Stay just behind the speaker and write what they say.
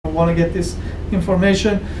want to get this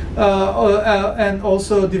information and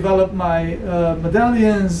also develop my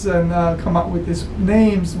medallions and come up with these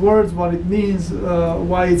names, words, what it means,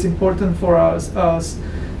 why it's important for us,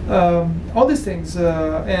 all these things.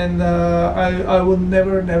 And I will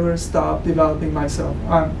never stop developing myself.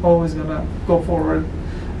 I'm always gonna go forward,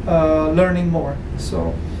 learning more.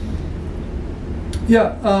 So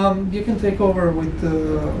yeah, you can take over with,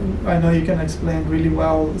 I know you can explain really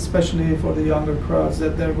well, especially for the younger crowds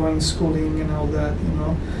that they're going schooling and all that, you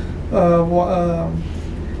know.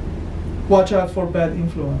 Watch out for bad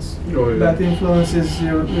influence. Oh, yeah. Bad influence is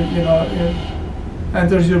it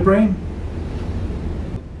enters your brain.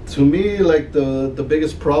 To me, like the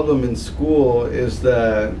biggest problem in school is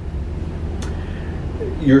that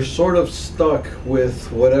you're sort of stuck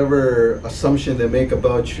with whatever assumption they make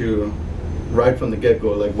about you right from the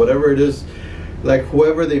get-go. Like whatever it is, like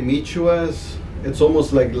whoever they meet you as, it's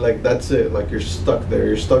almost like that's it. Like you're stuck there.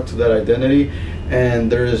 You're stuck to that identity,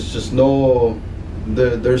 and there is just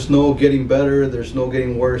there's no getting better. There's no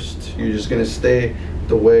getting worse. You're just gonna stay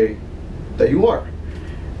the way that you are,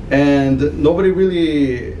 and nobody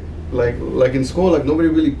really like in school. Like nobody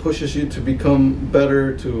really pushes you to become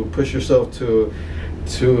better, to push yourself to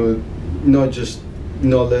just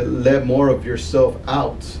let more of yourself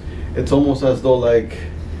out. It's almost as though like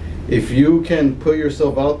if you can put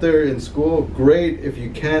yourself out there in school, great. If you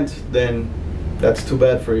can't, then that's too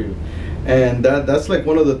bad for you. And that's like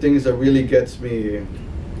one of the things that really gets me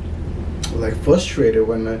like frustrated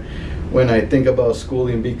when I think about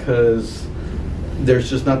schooling, because there's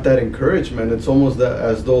just not that encouragement. It's almost that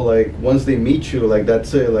as though like once they meet you, like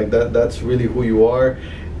that's it, like that's really who you are.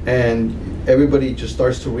 And everybody just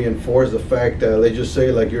starts to reinforce the fact that they just say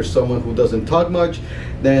like you're someone who doesn't talk much,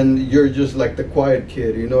 then you're just like the quiet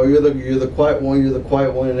kid, you know, you're the quiet one,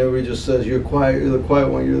 and everybody just says you're quiet, you're the quiet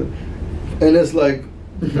one, and it's like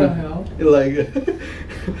What the hell?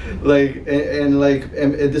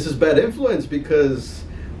 and this is bad influence, because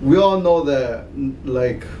we all know that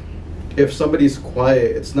like if somebody's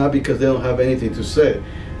quiet, it's not because they don't have anything to say,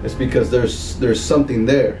 it's because there's something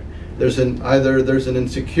there. There's an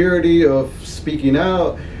insecurity of speaking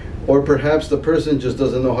out, or perhaps the person just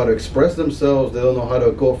doesn't know how to express themselves. They don't know how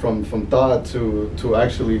to go from thought to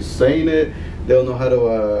actually saying it. They don't know how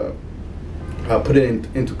to put it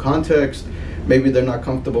into context. Maybe they're not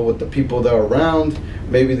comfortable with the people they're around.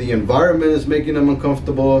 Maybe the environment is making them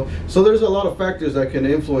uncomfortable. So there's a lot of factors that can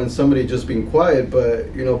influence somebody just being quiet.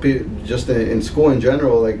 But just in school in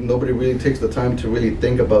general, like nobody really takes the time to really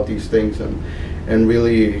think about these things and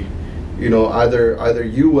really. Either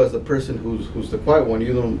you as the person who's the quiet one,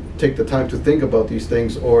 you don't take the time to think about these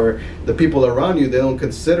things, or the people around you, they don't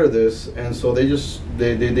consider this, and so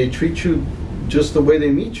they treat you just the way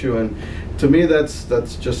they meet you. And to me, that's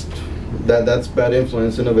bad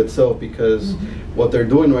influence in of itself, because what they're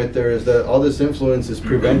doing right there is that all this influence is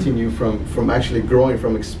preventing you from actually growing,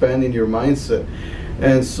 from expanding your mindset.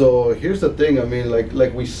 And so here's the thing. I mean,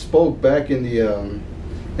 like we spoke back in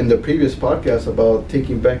the previous podcast about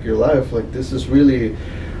taking back your life. Like this is really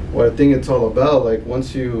what I think it's all about. Like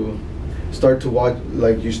once you start to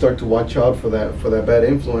watch out for that bad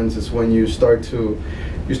influence, is when you start to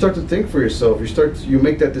think for yourself. You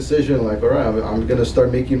make that decision like, all right, I'm gonna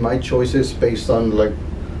start making my choices based on like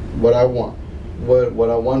what I want, what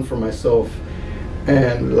I want for myself,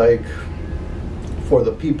 and like for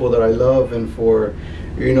the people that I love, and for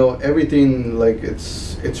everything. Like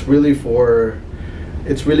it's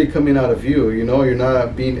really coming out of you. You're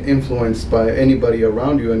not being influenced by anybody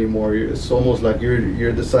around you anymore. It's almost like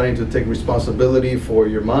you're deciding to take responsibility for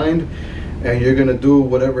your mind, and you're gonna do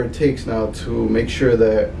whatever it takes now to make sure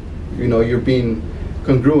that you're being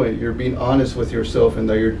congruent, you're being honest with yourself, and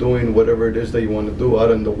that you're doing whatever it is that you want to do out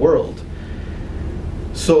in the world.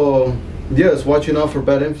 So yes, watching out for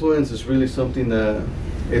bad influence is really something that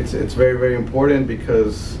it's very, very important,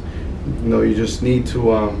 because you just need to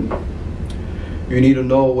you need to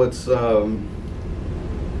know what's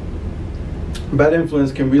bad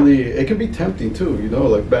influence can be tempting too.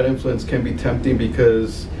 Like bad influence can be tempting,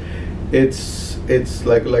 because it's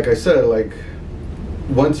like I said, like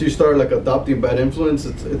once you start like adopting bad influence,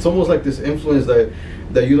 it's almost like this influence that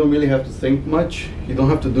you don't really have to think much. You don't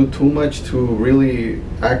have to do too much to really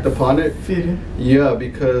act upon it. Feed it. Yeah,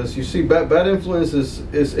 because you see, bad influence is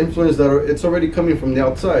influence it's already coming from the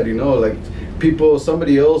outside. Like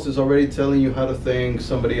somebody else is already telling you how to think.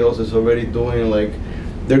 Somebody else is already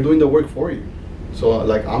they're doing the work for you. So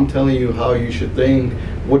like I'm telling you how you should think,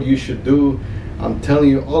 what you should do. I'm telling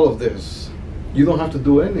you all of this, you don't have to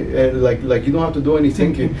do any like you don't have to do any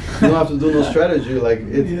thinking. You don't have to do no strategy. Like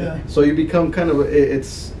it. Yeah. So you become kind of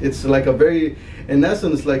it's like a very, in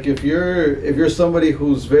essence, like if you're somebody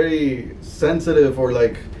who's very sensitive or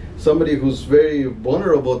like somebody who's very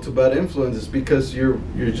vulnerable to bad influence, it's because you're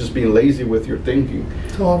just being lazy with your thinking.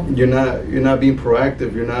 Totally. You're not being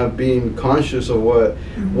proactive. You're not being conscious of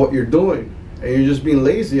what you're doing, and you're just being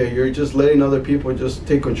lazy. And you're just letting other people just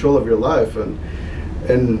take control of your life and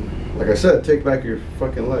like I said, take back your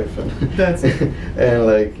fucking life. And That's it. and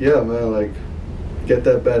like, yeah, man, like get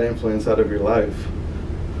that bad influence out of your life.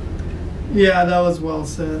 Yeah, that was well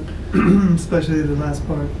said, especially the last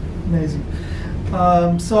part. Amazing.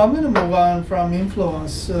 So I'm going to move on from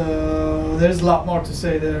influence. There's a lot more to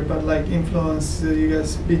say there, but like influence, you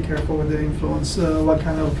guys be careful with the influence. What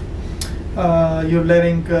kind of you're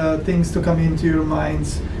letting things to come into your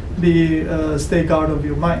minds, stay out of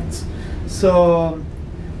your minds. So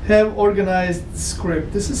have organized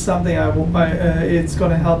script. This is something it's going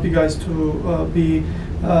to help you guys to be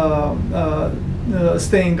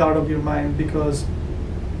staying out of your mind, because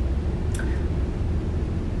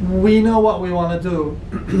we know what we want to do,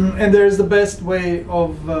 and there's the best way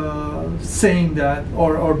of saying that,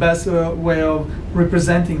 or best way of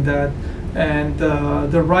representing that, and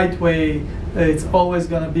the right way. It's always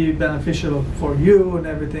going to be beneficial for you and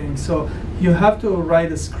everything. So you have to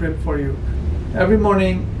write a script for you. Every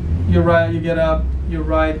morning, you get up, you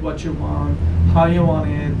write what you want, how you want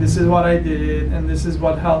it. This is what I did, and this is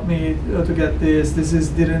what helped me to get this. This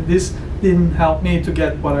didn't help me to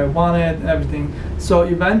get what I wanted. Everything. So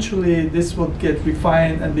eventually, this will get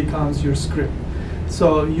refined and becomes your script.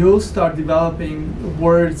 So you'll start developing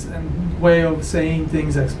words and way of saying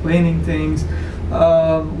things, explaining things.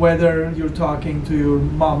 Whether you're talking to your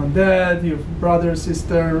mom and dad, your brother,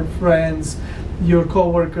 sister, friends, your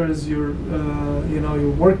coworkers, your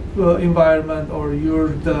work environment, or you're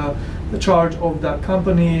the charge of that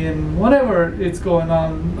company, and whatever it's going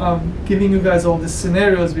on. I'm giving you guys all these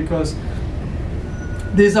scenarios because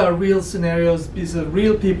these are real scenarios. These are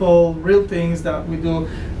real people, real things that we do.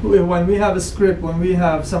 When we have a script, when we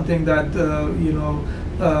have something that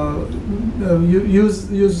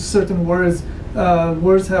use certain words.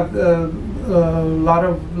 Words have a lot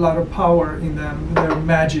of power in them. They're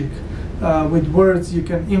magic. With words, you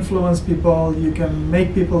can influence people. You can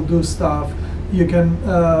make people do stuff. You can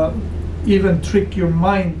even trick your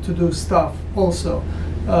mind to do stuff. Also,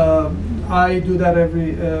 I do that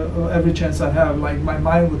every chance I have. Like my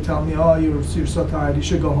mind would tell me, "Oh, you're so tired. You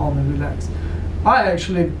should go home and relax." I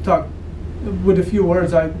actually talk with a few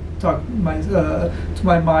words. I talk to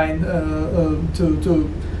my mind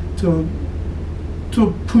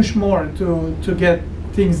to push more, to get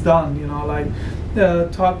things done,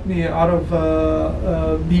 talk me out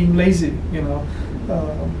of being lazy,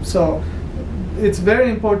 so it's very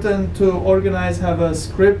important to organize, have a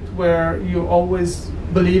script where you always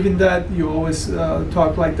believe in that, you always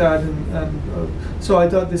talk like that, and so I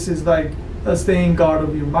thought this is like staying guard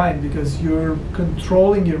of your mind, because you're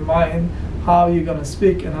controlling your mind, how you're gonna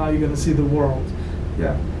speak and how you're gonna see the world.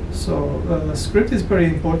 Yeah. So script is pretty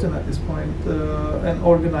important at this point, and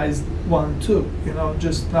organized one too,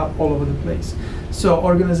 just not all over the place. So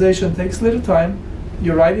organization takes a little time.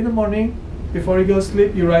 You write in the morning, before you go to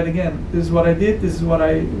sleep, you write again. This is what I did, this is what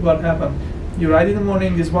happened. You write in the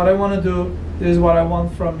morning, this is what I want to do, this is what I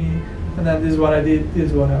want from me, and then this is what I did, this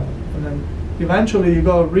is what happened. And then eventually you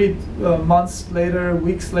go read months later,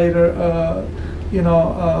 weeks later,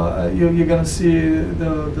 you're gonna see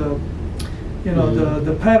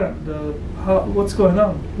the pattern, what's going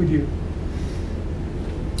on with you.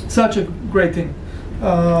 Such a great thing.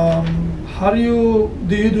 How do you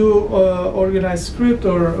do organized script,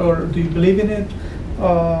 or do you believe in it?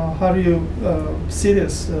 How do you see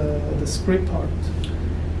this, the script part?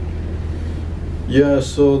 Yeah,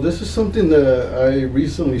 so this is something that I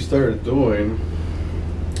recently started doing.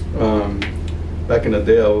 Back in the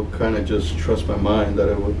day, I would kind of just trust my mind that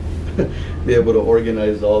I would be able to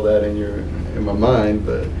organize all that in my mind,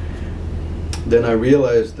 but then I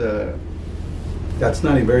realized that that's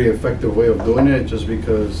not a very effective way of doing it, just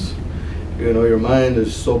because your mind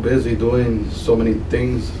is so busy doing so many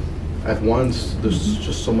things at once. There's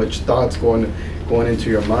just so much thoughts going into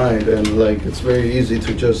your mind, and like it's very easy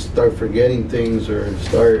to just start forgetting things, or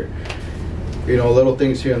start little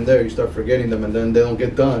things here and there, you start forgetting them, and then they don't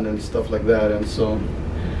get done and stuff like that. And so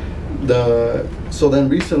then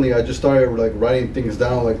recently I just started like writing things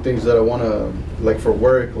down, like things that I want to, like for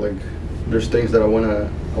work, like there's things that I want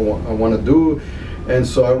to do. And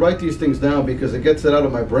so I write these things down because it gets it out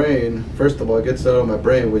of my brain. First of all, it gets it out of my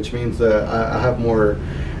brain, which means that I have more,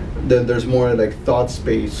 that there's more like thought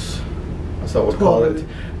space thoughts, I would call it. Totally.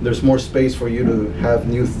 There's more space for you to have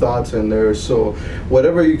new thoughts in there. So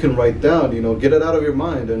whatever you can write down, get it out of your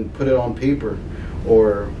mind and put it on paper,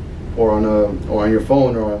 or on your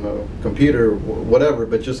phone or on a computer, whatever.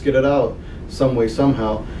 But just get it out some way,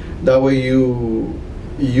 somehow. That way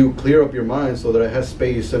you clear up your mind so that it has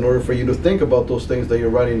space in order for you to think about those things that you're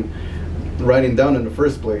writing down in the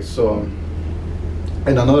first place. So.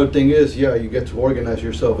 And another thing is, you get to organize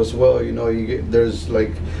yourself as well. There's like,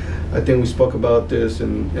 I think we spoke about this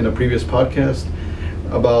in a previous podcast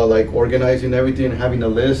about like organizing everything, having a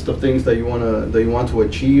list of things that you want to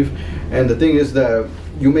achieve. And the thing is that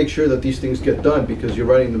you make sure that these things get done because you're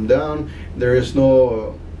writing them down. There is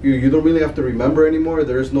no, you don't really have to remember anymore.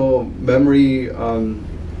 There is no memory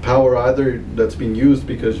power either that's being used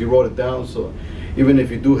because you wrote it down. So even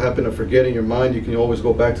if you do happen to forget in your mind, you can always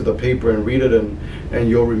go back to the paper and read it, and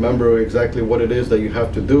you'll remember exactly what it is that you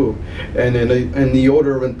have to do. And in the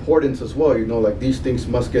order of importance as well, like these things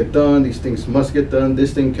must get done, these things must get done,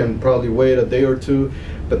 this thing can probably wait a day or two,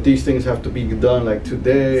 but these things have to be done like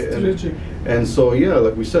today. And so,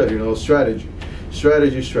 like we said,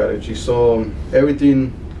 strategy. So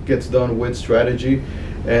everything gets done with strategy.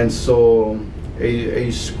 And so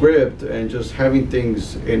a script and just having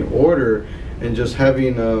things in order and just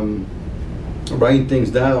having writing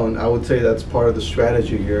things down, I would say that's part of the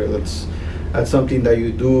strategy here. That's something that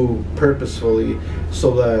you do purposefully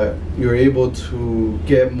so that you're able to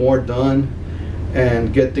get more done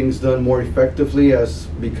and get things done more effectively,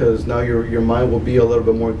 because now your mind will be a little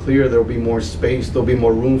bit more clear. There'll be more space, there'll be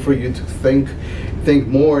more room for you to think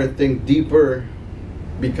more, think deeper,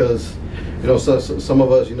 because some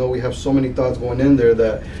of us, we have so many thoughts going in there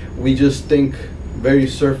that we just think very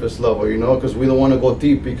surface level, because we don't want to go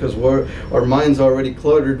deep, because our minds are already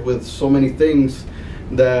cluttered with so many things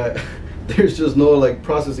that there's just no like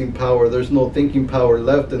processing power, there's no thinking power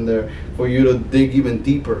left in there for you to dig even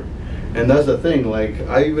deeper. And that's the thing, like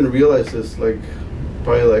I even realized this like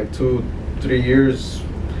probably like 2-3 years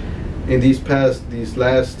in these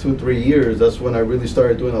last 2-3 years. That's when I really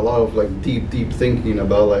started doing a lot of like deep thinking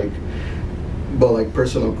about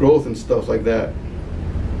personal growth and stuff like that.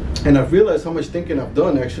 And I've realized how much thinking I've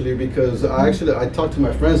done actually, because I talk to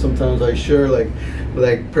my friends sometimes. I share like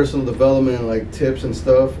personal development like tips and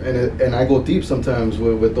stuff, and I go deep sometimes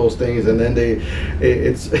with those things. And then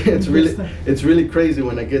it's really crazy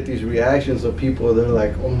when I get these reactions of people. They're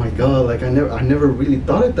like, oh my god, like I never really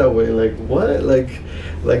thought it that way. Like what?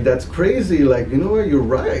 Like that's crazy. Like what? You're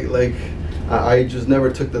right. Like I just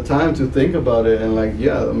never took the time to think about it. And like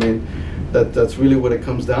I mean that's really what it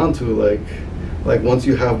comes down to. Like once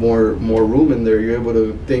you have more room in there, you're able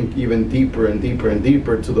to think even deeper and deeper and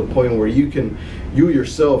deeper, to the point where you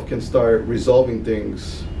yourself can start resolving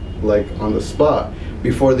things like on the spot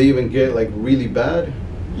before they even get like really bad.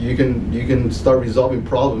 You can start resolving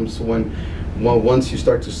problems once you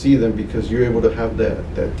start to see them, because you're able to have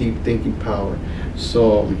that deep thinking power.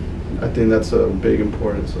 So I think that's a big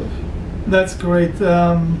importance of. That's great.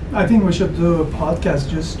 I think we should do a podcast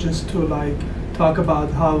just to like talk about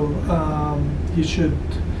how you should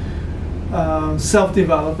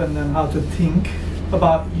self-develop, and then how to think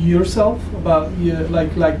about yourself, about you,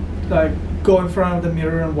 like go in front of the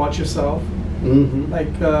mirror and watch yourself. Mm-hmm.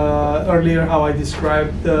 Like earlier, how I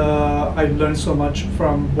described, I learned so much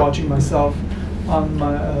from watching myself on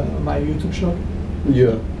my YouTube show.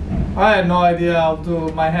 Yeah. I had no idea how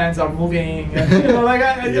to. My hands are moving, and,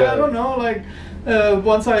 I don't know.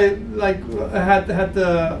 Once I had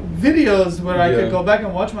the videos where I could go back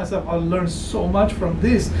and watch myself, I learned so much from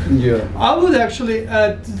this. Yeah. I would actually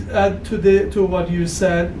add to what you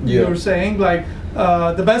said. Yeah. You're saying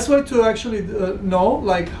the best way to actually know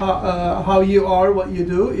how you are, what you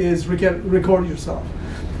do, is record yourself.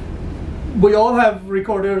 We all have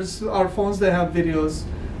recorders. Our phones, they have videos.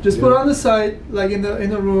 Just put it on the side, like in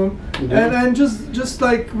the room, and just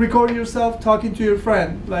like record yourself talking to your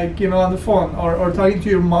friend, on the phone, or talking to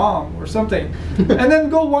your mom or something, and then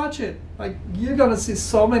go watch it. Like you're gonna see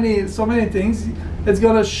so many things. It's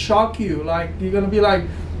gonna shock you. Like you're gonna be like,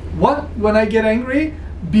 what? When I get angry,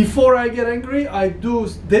 before I get angry, I do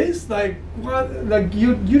this. Like what? Like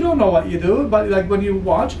you don't know what you do, but like when you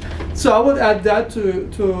watch. So I would add that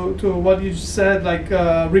to what you said. Like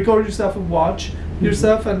record yourself and watch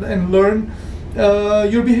yourself, and learn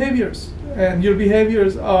your behaviors. And your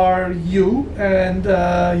behaviors are you, and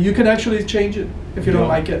you can actually change it if you don't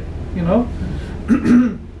like it.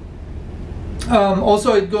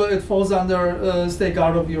 Also, it falls under stay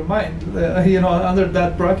out of your mind. Under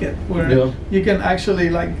that bracket where you can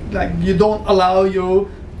actually like you don't allow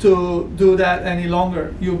you to do that any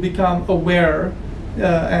longer. You become aware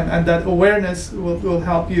and that awareness will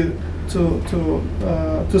help you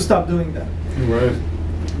to stop doing that. Right.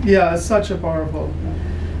 Yeah, it's such a powerful.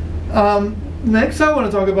 Next, I want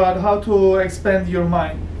to talk about how to expand your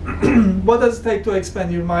mind. What does it take to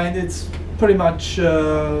expand your mind? It's pretty much, you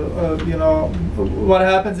know, what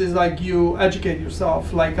happens is like you educate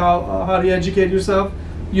yourself. Like how do you educate yourself?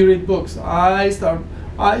 You read books. I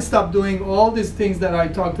stopped doing all these things that I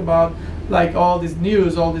talked about, like all this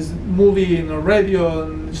news, all this movie and radio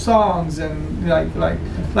and songs and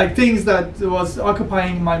like things that was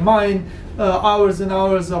occupying my mind hours and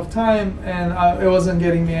hours of time, and it wasn't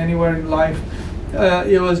getting me anywhere in life.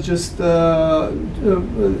 It was just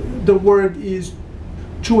the word is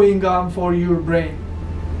chewing gum for your brain.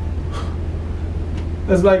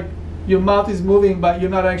 It's like your mouth is moving, but you're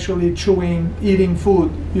not actually eating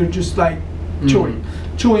food. You're just like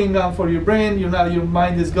chewing gum for your brain. Your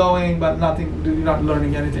mind is going, but nothing. You're not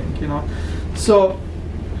learning anything. You know, so.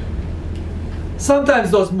 Sometimes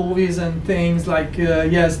those movies and things like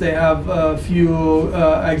yes, they have a few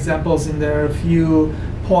examples in there, a few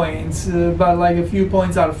points, but like a few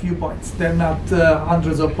points are a few points. They're not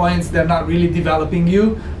hundreds of points. They're not really developing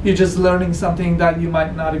you. You're just learning something that you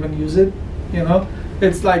might not even use it. You know,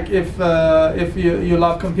 it's like if you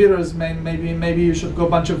love computers, maybe you should go a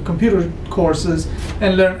bunch of computer courses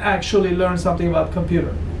and actually learn something about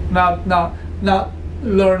computer, not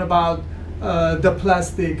learn about the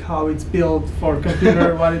plastic, how it's built for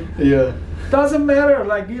computer, what it Yeah. doesn't matter.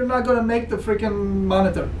 Like you're not gonna make the freaking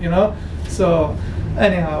monitor, you know. So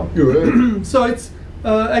anyhow, You're right. so it's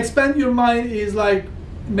expand your mind is like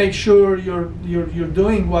make sure you're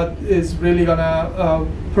doing what is really gonna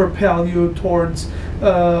propel you towards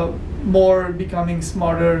more becoming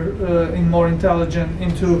smarter and more intelligent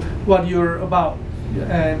into what you're about.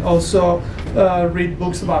 And also read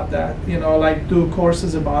books about that, you know, like do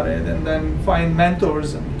courses about it, and then find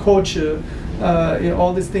mentors and coach.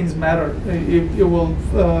 All these things matter. It will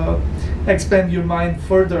expand your mind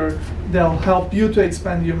further. They'll help you to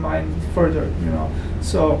expand your mind further, you know.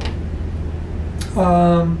 So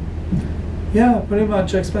yeah, pretty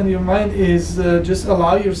much expand your mind is just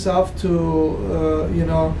allow yourself to you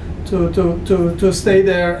know to stay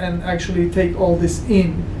there and actually take all this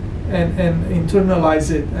in. And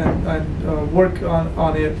internalize it and work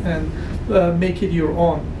on it and make it your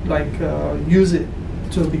own. Like use it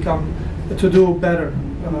to do better.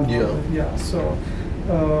 Yeah. So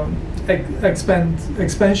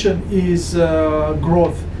expansion is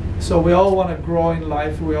growth. So we all want to grow in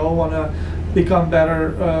life. We all want to become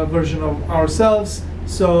better version of ourselves.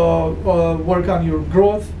 So work on your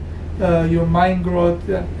growth, your mind growth,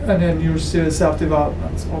 and then your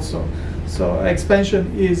self-development also. So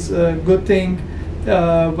expansion is a good thing.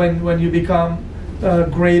 When you become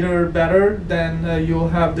greater, better, then you'll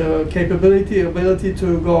have the ability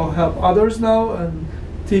to go help others now and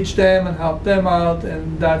teach them and help them out,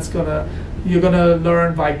 and you're gonna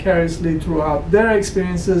learn vicariously throughout their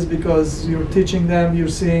experiences because you're teaching them,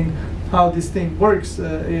 you're seeing how this thing works.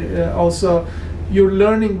 Also, you're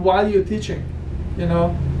learning while you're teaching. You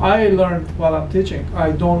know, I learn while I'm teaching.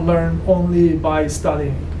 I don't learn only by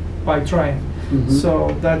studying. By trying. Mm-hmm.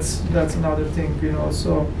 So that's another thing, you know.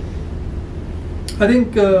 So I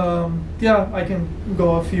think yeah, I can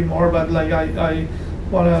go a few more, but like I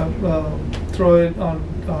want to throw it on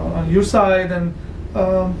your side and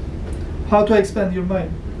how to expand your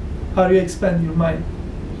mind. How do you expand your mind?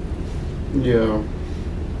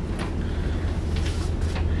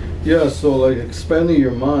 Yeah, so like expanding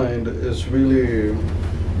your mind is really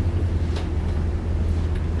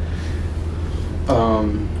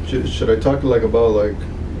should I talk like about like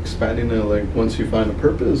expanding it like once you find a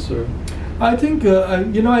purpose, or? I think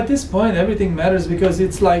you know, at this point everything matters because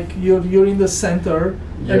it's like you're in the center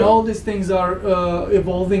and all these things are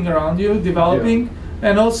evolving around you, developing,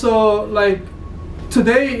 and also like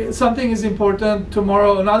today something is important,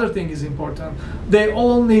 tomorrow another thing is important. They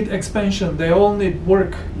all need expansion. They all need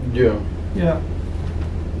work. Yeah.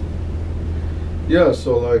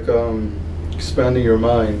 So like expanding your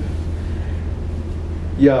mind.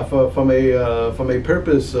 Yeah, from a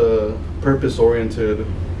purpose oriented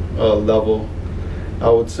level, I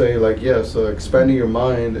would say like yes, expanding your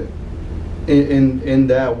mind in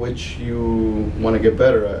that which you want to get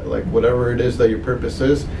better at, like whatever it is that your purpose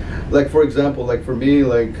is. Like for example, like for me,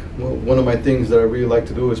 like one of my things that I really like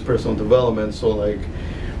to do is personal development. So like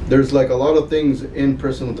there's like a lot of things in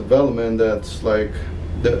personal development that's like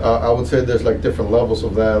I would say there's like different levels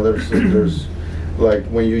of that. There's like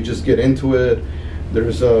when you just get into it,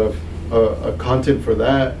 there's a content for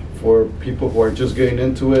that for people who are just getting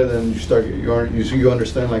into it, and you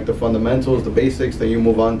understand like the fundamentals, the basics, then you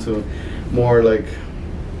move on to more like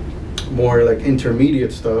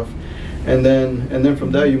intermediate stuff, and then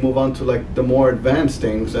from there you move on to like the more advanced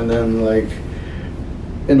things, and then like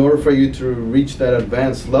in order for you to reach that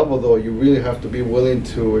advanced level, though, you really have to be willing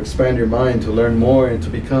to expand your mind, to learn more, and to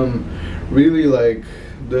become really like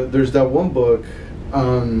there's that one book,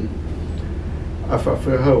 I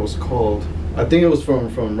forget how it was called. I think it was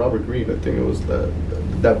from Robert Greene. I think it was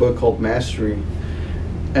that book called Mastery.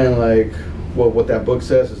 And like what that book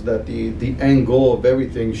says is that the end goal of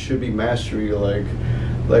everything should be mastery. Like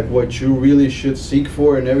what you really should seek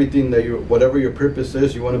for, and everything that whatever your purpose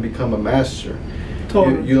is, you want to become a master.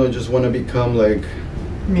 Totally. You don't just want to become like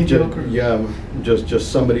mediocre.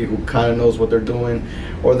 Just somebody who kind of knows what they're doing,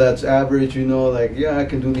 or that's average. Like I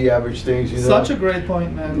can do the average things. Such a great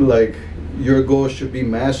point, man. Like your goal should be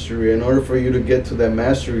mastery. In order for you to get to that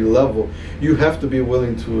mastery level, you have to be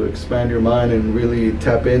willing to expand your mind and really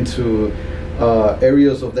tap into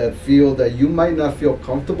areas of that field that you might not feel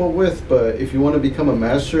comfortable with. But if you want to become a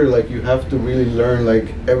master, like you have to really learn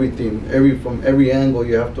like everything, from every angle.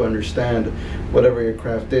 You have to understand whatever your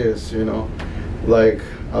craft is. Like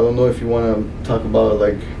I don't know if you want to talk about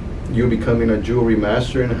like you becoming a jewelry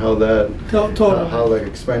master and how that totally. How like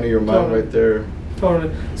expanding your mind Totally. right there.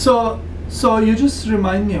 Totally. So you just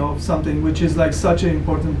remind me of something which is like such an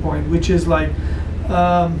important point, which is like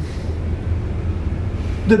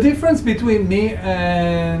the difference between me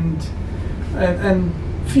and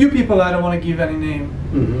few people, I don't want to give any name,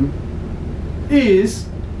 Mm-hmm. is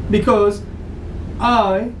because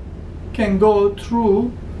I can go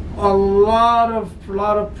through a lot of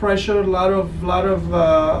pressure, a lot of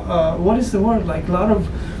what is the word, like a lot of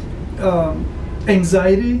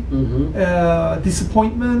anxiety, Mm-hmm.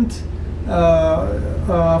 disappointment,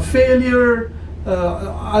 failure.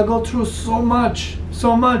 I go through so much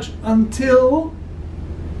until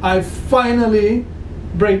I finally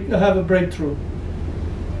have a breakthrough.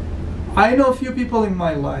 I know a few people in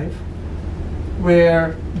my life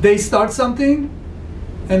where they start something,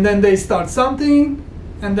 and then they start something,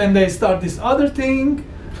 and then they start this other thing,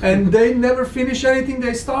 and they never finish anything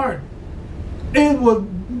they start.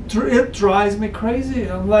 It drives me crazy.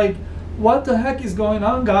 I'm like, what the heck is going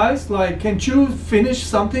on, guys? Like, can't you finish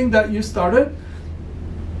something that you started?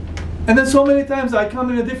 And then so many times I come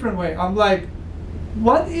in a different way. I'm like,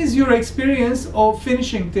 what is your experience of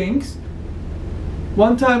finishing things?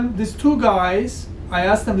 One time, these two guys, I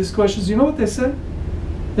asked them these questions. You know what they said?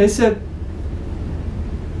 They said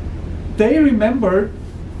they remembered,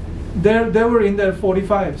 they were in their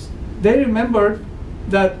 45s. They remembered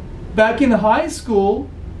that back in high school,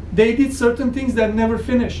 they did certain things that never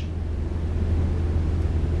finished.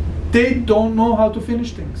 They don't know how to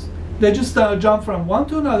finish things. They just jump from one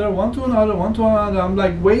to another. I'm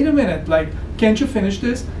like, wait a minute, like, can't you finish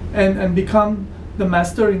this and become the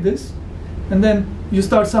master in this? And then you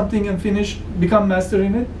start something and become master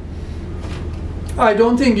in it. I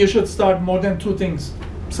don't think you should start more than two things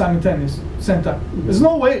simultaneous, same time. There's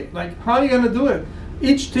no way. Like, how are you gonna do it?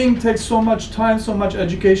 Each thing takes so much time, so much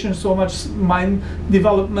education, so much mind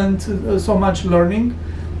development, so much learning,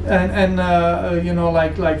 and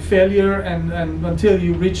like failure, and until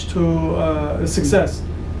you reach to success.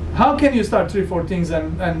 How can you start 3-4 things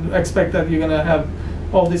and expect that you're gonna have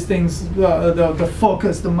all these things, the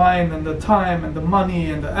focus, the mind, and the time, and the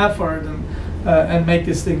money, and the effort, and make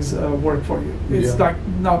these things work for you? It's like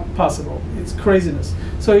not possible. It's craziness.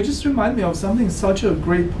 So it just reminds me of something, such a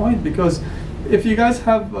great point, because if you guys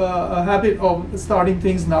have a habit of starting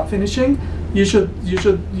things, not finishing, you should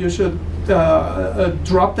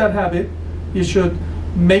drop that habit. You should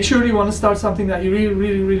make sure you want to start something that you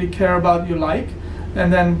really care about, you like,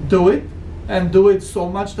 and then do it, and do it so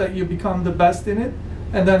much that you become the best in it,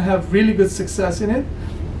 and then have really good success in it.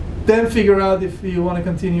 Then figure out if you want to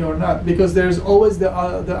continue or not, because there's always the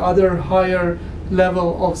other higher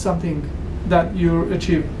level of something that you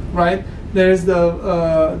achieve, right? There's the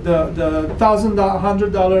 $1,000,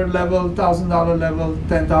 $100 level, $1,000 level,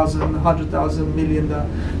 10,000, 100,000, $1 million.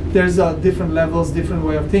 There's different levels, different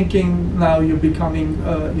way of thinking. Now you're becoming,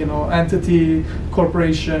 entity,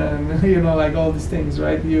 corporation, like all these things,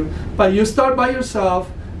 right? But you start by yourself,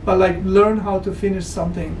 but like learn how to finish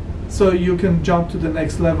something, so you can jump to the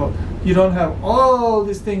next level. You don't have all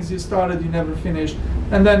these things you started, you never finished,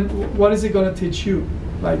 and then what is it going to teach you?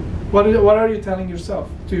 Like, what are you telling yourself,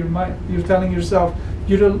 to your mind? You're telling yourself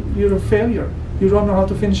you're a failure. You don't know how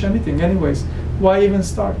to finish anything anyways. Why even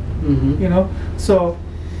start? Mm-hmm. So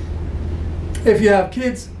if you have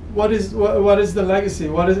kids, what is the legacy?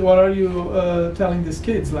 What are you telling these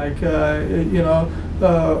kids? Like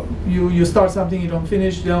you start something, you don't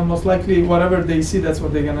finish. Most likely whatever they see, that's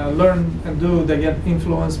what they're gonna learn and do. They get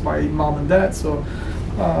influenced by mom and dad. So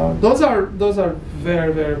those are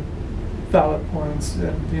very, very valid points.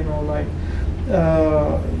 And like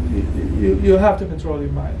you have to control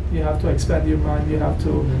your mind. You have to expand your mind. You have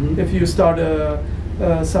to if you start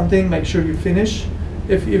something, make sure you finish.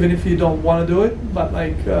 Even if you don't want to do it, but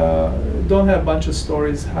like don't have a bunch of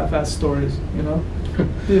stories, half-ass stories,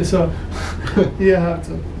 Yeah, so you have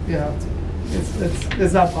to.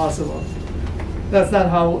 It's not possible. That's not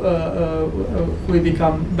how we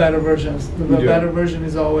become better versions. The better version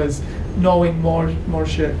is always knowing more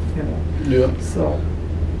shit, Yeah. So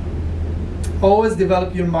always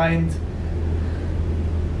develop your mind.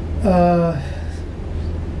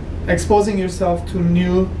 Exposing yourself to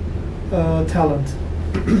new talent.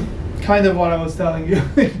 Kind of what I was telling you.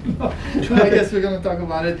 I guess we're gonna talk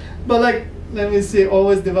about it. But like, let me see.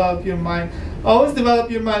 Always develop your mind. Always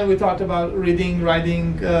develop your mind. We talked about reading,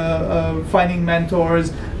 writing, finding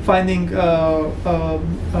mentors, finding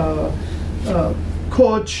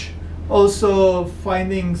coach. Also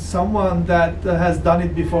finding someone that has done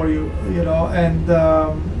it before you. And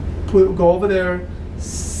go over there,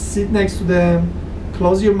 sit next to them,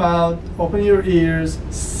 close your mouth, open your ears,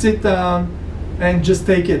 sit down, and just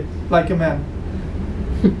take it like a man.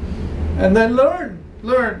 And then learn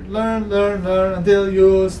until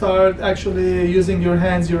you start actually using your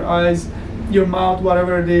hands, your eyes, your mouth,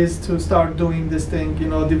 whatever it is, to start doing this thing.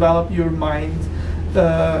 Develop your mind,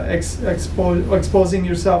 exposing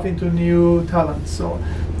yourself into new talent. So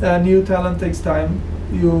new talent takes time.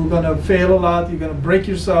 You're gonna fail a lot. You're gonna break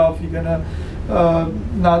yourself. You're gonna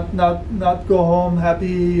not go home happy.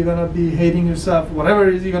 You're gonna be hating yourself. Whatever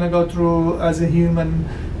it is you're gonna go through as a human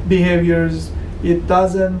behaviors, it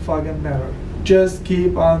doesn't fucking matter. Just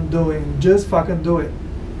keep on doing. Just fucking do it.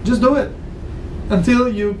 Just do it until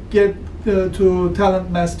you get to talent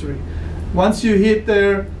mastery. Once you hit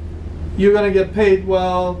there, you're gonna get paid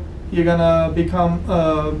well. You're gonna become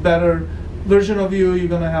a better version of you. You're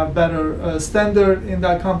gonna have better standard in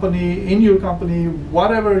that company, in your company,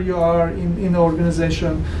 whatever you are in the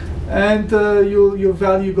organization, and your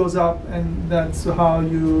value goes up, and that's how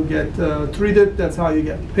you get treated. That's how you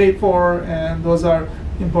get paid for, and those are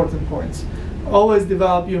important points. Always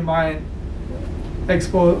develop your mind.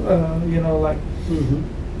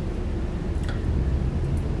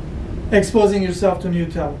 Exposing yourself to new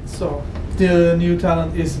talent. So the new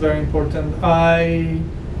talent is very important.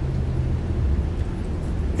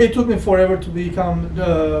 It took me forever to become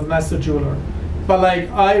the master jeweler, but like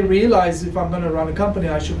I realized if I'm gonna run a company,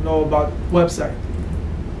 I should know about website.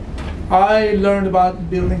 I learned about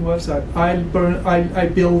building website. I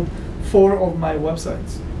built 4 of my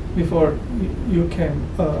websites before you came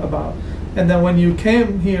about, and then when you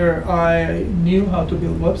came here, I knew how to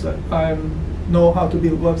build website. I know how to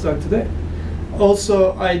build website today.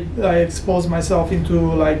 Also, I exposed myself into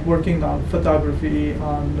like working on photography,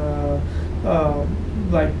 on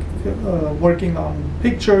working on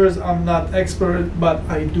pictures. I'm not expert, but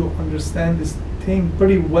I do understand this thing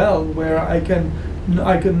pretty well, where I can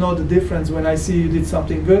know the difference when I see you did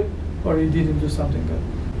something good or you didn't do something good.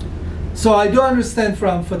 So I do understand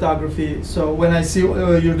from photography. So when I see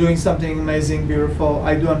you're doing something amazing, beautiful,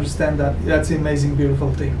 I do understand that that's an amazing,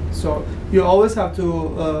 beautiful thing. So you always have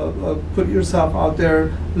to put yourself out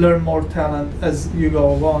there, learn more talent as you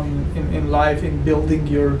go along in life, in building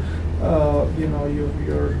your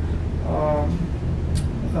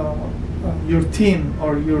team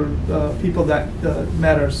or your people that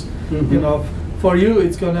matters. Mm-hmm. For you,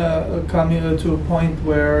 it's gonna come to a point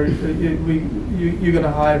where you're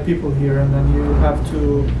gonna hire people here, and then you have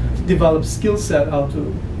to develop skill set how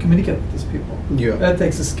to communicate with these people. Yeah, that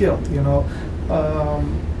takes a skill.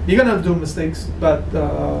 You're gonna do mistakes, but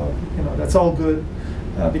that's all good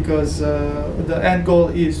because the end goal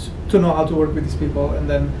is to know how to work with these people and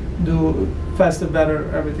then do faster, better,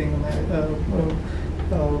 everything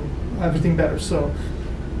better. So.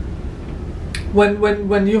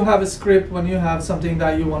 When you have a script, when you have something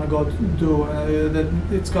that you want to go do, that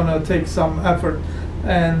it's gonna take some effort,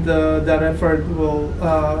 and that effort will,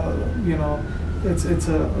 it's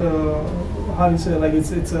a how do you say, like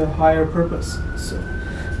it's a higher purpose. So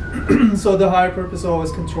so the higher purpose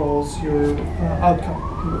always controls your outcome.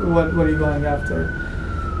 What are you going after?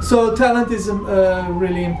 So talent is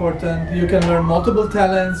really important. You can learn multiple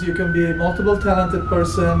talents. You can be a multiple talented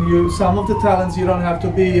person. Some of the talents you don't have to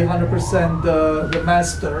be 100% the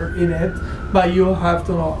master in it, but you have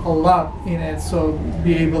to know a lot in it. So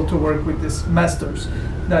be able to work with these masters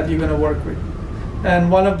that you're gonna work with.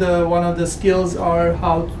 and one of the skills are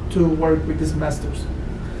how to work with these masters.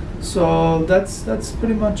 So that's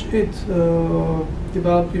pretty much it.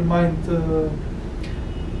 Develop your mind,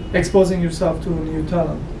 exposing yourself to new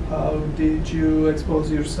talent. How did you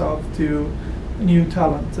expose yourself to new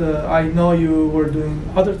talent? I know you were doing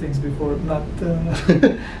other things before, not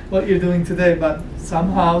what you're doing today, but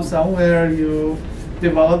somehow, somewhere, you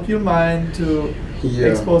develop your mind to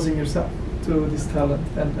exposing yourself to this talent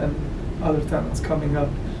and other talents coming up.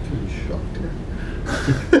 I'm shocked here.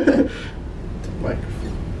 The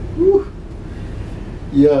microphone. Woo.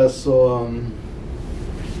 Yeah, so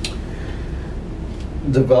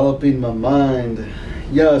developing my mind.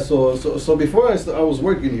 Yeah, so before I was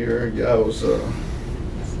working here. Yeah, I was.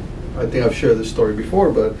 I think I've shared this story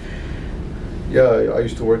before, but yeah, I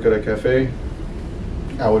used to work at a cafe.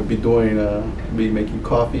 I would be making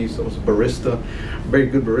coffee. So I was a barista, very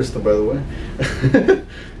good barista, by the way.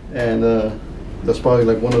 And that's probably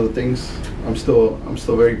like one of the things I'm still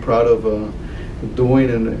very proud of doing,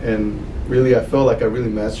 and really I felt like I really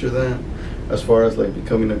mastered that. As far as like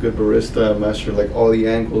becoming a good barista, I mastered like all the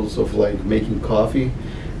angles of like making coffee.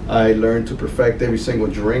 I learned to perfect every single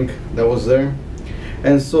drink that was there.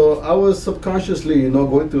 And so I was subconsciously,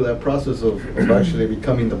 going through that process of actually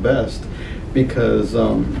becoming the best, because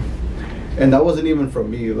and that wasn't even from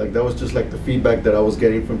me. Like that was just like the feedback that I was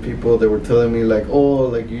getting from people. They were telling me like, oh,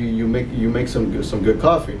 like you make some good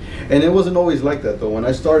coffee. And it wasn't always like that though. When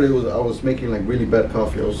I started, I was making like really bad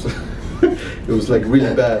coffee. It was like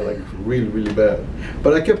really bad, like really bad.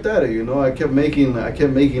 But I kept at it, I kept making like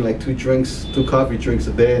two coffee drinks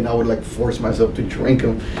a day, and I would like force myself to drink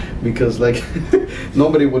them, because like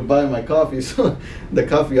nobody would buy my coffee. So the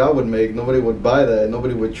coffee I would make, nobody would buy that.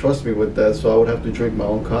 Nobody would trust me with that. So I would have to drink my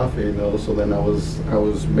own coffee, So then I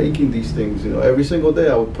was making these things, every single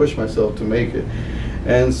day. I would push myself to make it,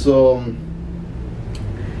 and so.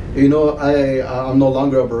 I'm no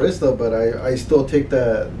longer a barista, but I still take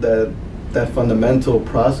that fundamental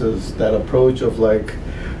process, that approach of like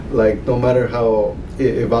no matter how,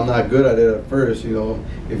 if I'm not good at it at first,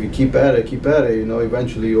 if you keep at it,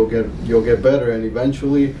 eventually you'll get better, and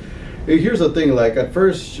eventually, here's the thing, like at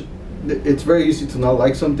first, it's very easy to not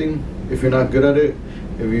like something if you're not good at it.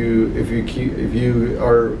 If you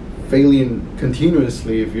are failing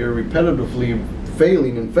continuously, if you're repetitively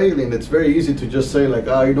failing, it's very easy to just say like,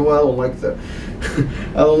 I don't like that.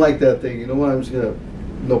 I don't like that thing. You know what? I'm just gonna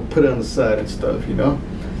put it on the side and stuff.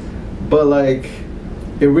 But like,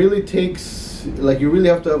 it really takes, like, you really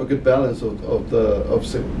have to have a good balance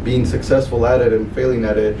of being successful at it and failing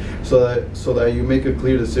at it, so that you make a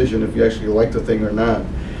clear decision if you actually like the thing or not.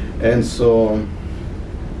 And so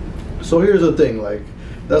here's the thing, like,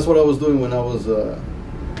 that's what I was doing when I was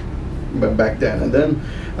back then. And then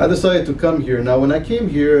I decided to come here. Now, when I came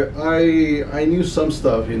here, I knew some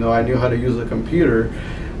stuff. I knew how to use a computer.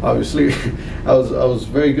 Obviously, I was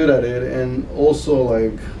very good at it, and also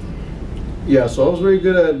like, yeah. So I was very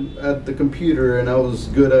good at the computer, and I was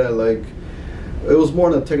good at like, it was more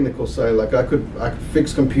on the technical side. Like I could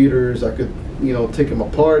fix computers. I could take them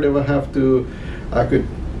apart if I have to. I could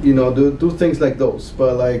do things like those.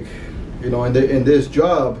 But like, in this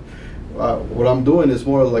job. What I'm doing is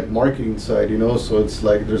more like marketing side, so it's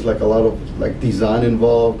like there's like a lot of like design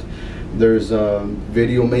involved, there's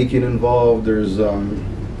video making involved, there's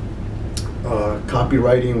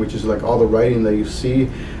copywriting, which is like all the writing that you see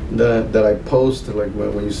that I post, like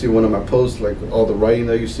when you see one of my posts, like all the writing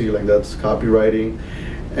that you see, like that's copywriting.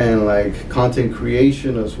 And like content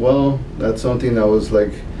creation as well, that's something that was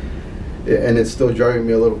like, and it's still driving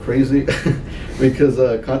me a little crazy because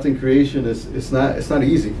content creation it's not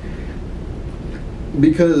easy.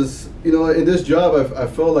 Because in this job, I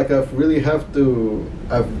felt like I've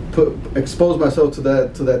exposed myself to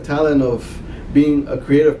that talent of being a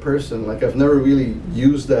creative person. Like I've never really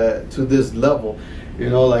used that to this level.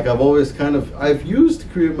 Like I've always I've used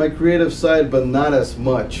my creative side, but not as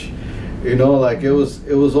much. Like it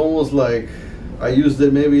was almost like I used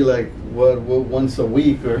it maybe like once a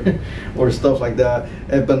week or stuff like that.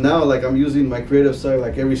 But now like I'm using my creative side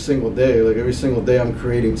like every single day. Like every single day I'm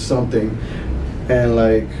creating something. And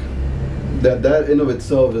like that in of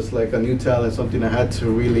itself is like a new talent, something I had to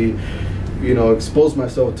really, expose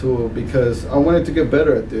myself to, because I wanted to get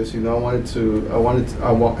better at this. And I'm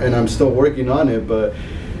still working on it. But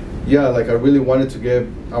yeah, like I really want to get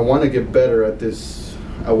better at this,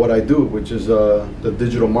 at what I do, which is the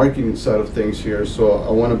digital marketing side of things here. So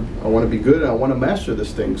I want to be good, and I want to master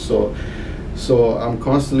this thing. So I'm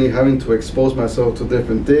constantly having to expose myself to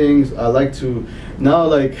different things. I like to now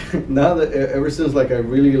that ever since like I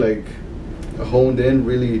really like honed in,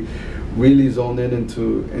 really zoned in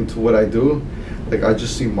into what I do. like I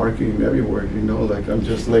just see marketing everywhere, you know, like I'm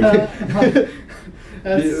just like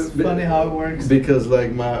That's funny how it works. because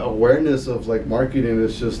like my awareness of like marketing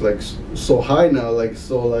is just like so high now, like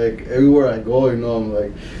so like everywhere I go, you know, I'm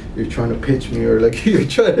like, you're trying to pitch me, or like you're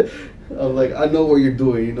trying to, I'm like, I know what you're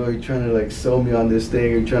doing, you know, you're trying to like sell me on this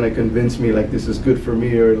thing, you're trying to convince me like this is good for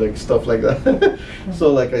me, or like stuff like that.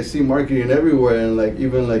 So like I see marketing everywhere, and like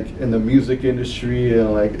even like in the music industry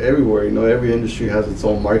and like everywhere, you know, every industry has its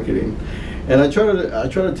own marketing. And I try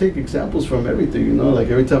to take examples from everything, you know, like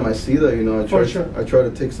every time I see that, you know, I try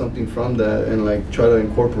to take something from that and like try to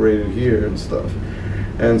incorporate it here and stuff.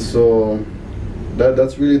 And so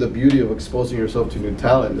that's really the beauty of exposing yourself to new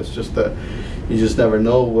talent. It's just that you just never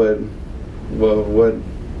know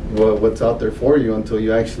what's out there for you until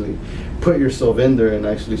you actually put yourself in there and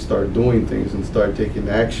actually start doing things and start taking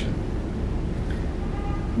action.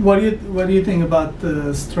 What do you think about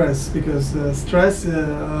stress? Because stress,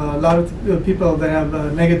 a lot of people, they have a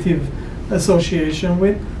negative association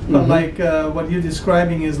with. But like what you're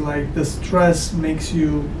describing is like the stress makes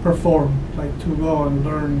you perform, like to go and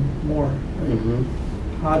learn more. Right?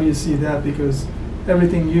 How do you see that? Because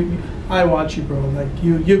everything I watch you, bro. Like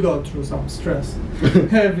you go through some stress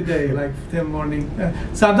every day, like till morning.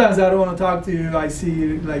 Sometimes I don't want to talk to you. I see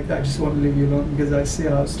you, like I just want to leave you alone because I see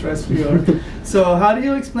how stressed you are. So how do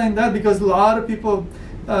you explain that? Because a lot of people,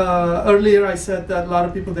 earlier I said that a lot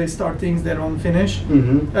of people, they start things they don't finish,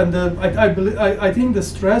 and I think the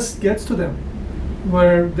stress gets to them,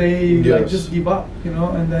 where they like just give up, you know,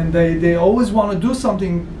 and then they always want to do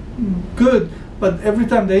something good. But every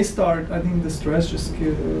time they start, I think the stress just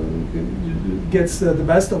gets the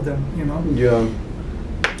best of them, you know? Yeah.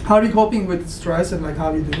 How are you coping with stress, and like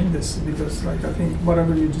how are you doing this? Because like I think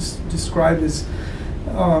whatever you just described is,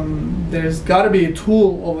 there's got to be a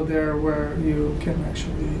tool over there where you can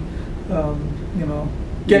actually, you know,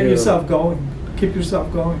 get yourself going, keep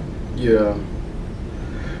yourself going. Yeah.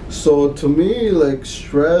 So to me, like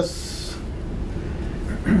stress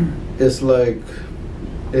is like,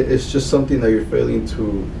 it's just something that you're failing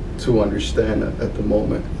to understand at the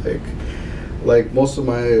moment. Like most of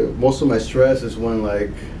my stress is when,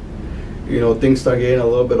 like, you know, things start getting a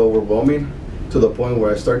little bit overwhelming to the point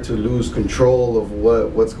where I start to lose control of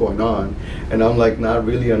what's going on, and I'm like not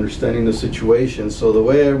really understanding the situation. So the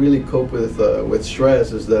way I really cope with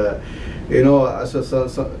stress is that, you know, it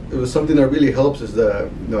was something that really helps is that,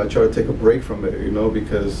 you know, I try to take a break from it, you know,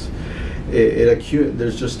 because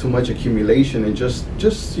there's just too much accumulation, and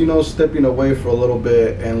just you know, stepping away for a little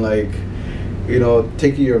bit and like, you know,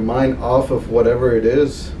 taking your mind off of whatever it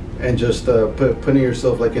is and just putting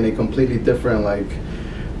yourself like in a completely different like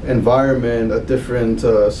environment, a different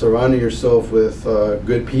surrounding yourself with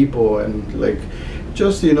good people, and like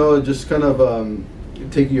just, you know, just kind of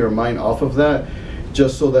taking your mind off of that,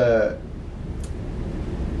 just so that,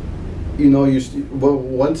 you know,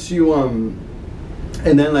 once you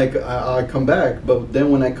and then like I come back, but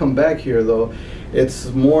then when I come back here though, it's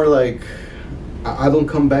more like I don't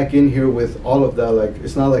come back in here with all of that. Like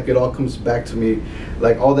it's not like it all comes back to me,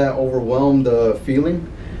 like all that overwhelmed feeling,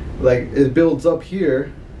 like it builds up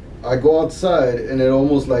here. I go outside and it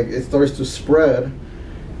almost like it starts to spread,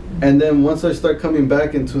 and then once I start coming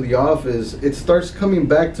back into the office, it starts coming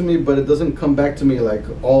back to me, but it doesn't come back to me like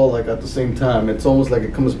all like at the same time. It's almost like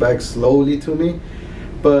it comes back slowly to me.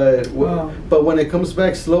 But but when it comes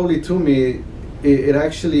back slowly to me, it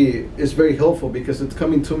actually is very helpful because it's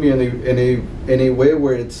coming to me in a way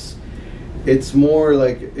where it's more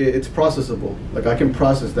like it's processable. Like I can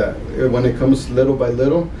process that. When it comes little by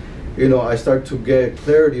little, you know, I start to get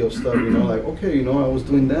clarity of stuff. You know, like okay, you know, I was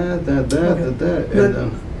doing that,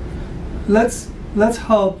 and let's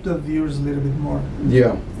help the viewers a little bit more.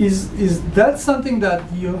 Yeah. Is that something that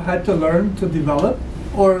you had to learn to develop?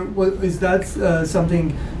 Or is that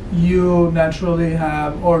something you naturally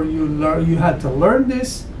have, or you had to learn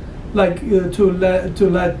this, like to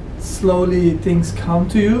let slowly things come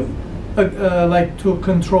to you, like to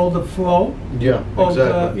control the flow? Yeah,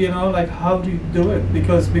 exactly. You know, like how do you do it?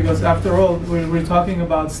 Because after all, we're talking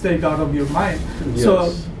about staying out of your mind. Yes.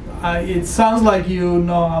 So it sounds like you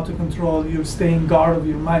know how to control. You stay in guard of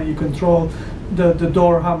your mind. You control the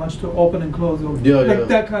door, how much to open and close, or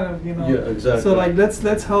that kind of, you know. Yeah, exactly. So like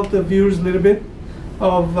let's help the viewers a little bit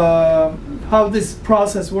of how this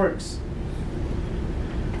process works.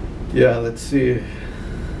 Yeah, let's see.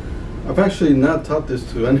 I've actually not taught this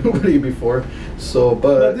to anybody before, so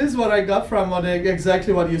but this is what I got from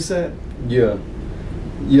exactly what you said. Yeah.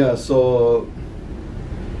 So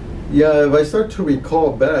yeah, if I start to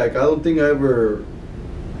recall back, I don't think I ever.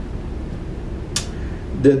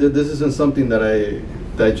 This isn't something that I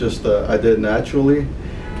did naturally.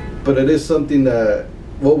 but it is something that,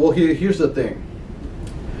 here's the thing.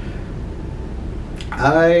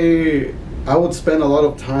 I would spend a lot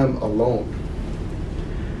of time alone.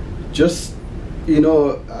 Just,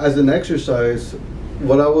 as an exercise,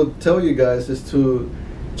 what I would tell you guys is to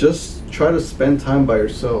just try to spend time by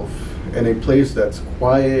yourself in a place that's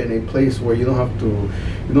quiet, in a place where you don't have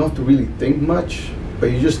to really think much, but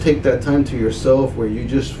you just take that time to yourself, where you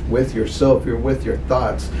just with yourself, you're with your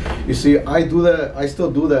thoughts. You see, I still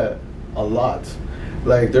do that a lot.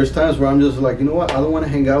 Like, there's times where I'm just like, you know what, I don't want to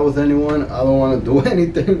hang out with anyone, I don't want to do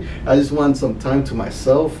anything, I just want some time to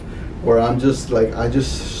myself, where I'm just like, I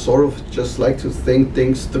just sort of just like to think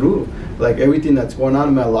things through, like everything that's going on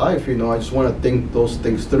in my life, I just want to think those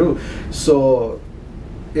things through. So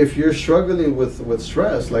if you're struggling with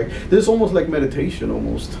stress, like, this is almost like meditation,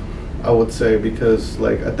 almost, I would say, because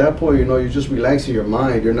like at that point, you're just relaxing your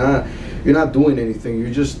mind, you're not doing anything, you're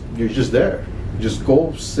just there. Just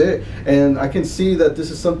go sit. And I can see that this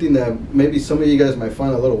is something that maybe some of you guys might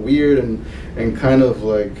find a little weird and kind of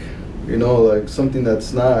like, like something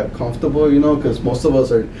that's not comfortable, because most of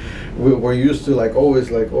us we're used to like always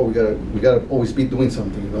like, oh, we gotta always be doing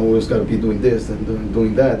something, always gotta be doing this and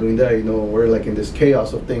doing that, we're like in this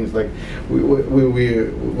chaos of things. Like we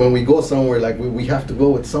when we go somewhere, like we have to go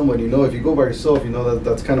with someone, if you go by yourself,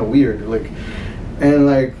 that's kind of weird, like, and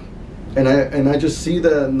like, and I just see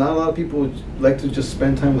that not a lot of people like to just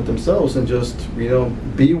spend time with themselves and just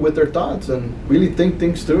be with their thoughts and really think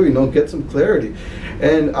things through, get some clarity.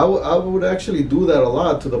 And I would actually do that a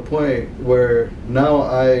lot, to the point where now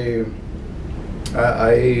I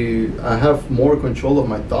have more control of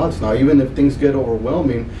my thoughts now. Even if things get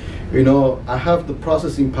overwhelming, I have the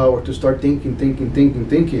processing power to start thinking.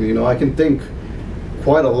 I can think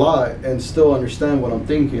quite a lot and still understand what I'm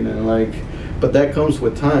thinking, and like, but that comes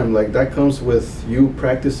with time. Like, that comes with you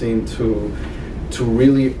practicing to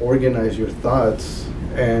really organize your thoughts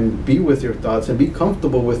and be with your thoughts and be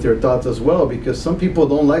comfortable with your thoughts as well, because some people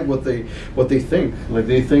don't like what they think. Like,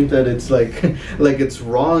 they think that it's like like it's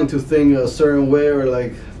wrong to think a certain way, or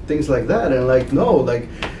like things like that. And like, no, like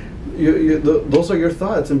those are your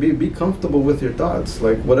thoughts, and be comfortable with your thoughts.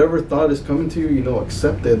 Like, whatever thought is coming to you,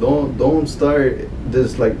 accept it. Don't start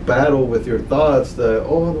this like battle with your thoughts that,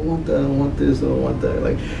 oh, I don't want that, I don't want this, I don't want that.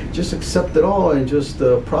 Like, just accept it all and just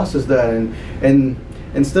process that, and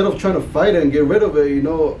instead of trying to fight it and get rid of it,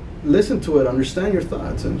 listen to it, understand your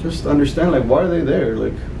thoughts, and just understand, like, why are they there?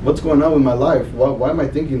 Like, what's going on with my life? Why am I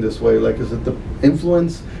thinking this way? Like, is it the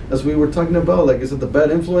influence, as we were talking about? Like, is it the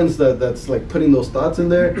bad influence that's like putting those thoughts in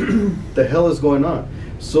there? The hell is going on?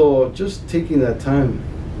 So just taking that time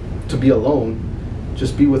to be alone,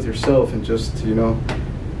 just be with yourself, and just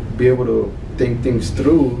be able to think things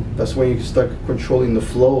through. That's when you start controlling the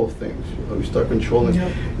flow of things. You start controlling.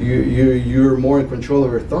 Yep. You're more in control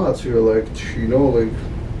of your thoughts. You're like, like,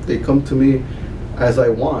 they come to me as I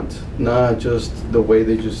want, not just the way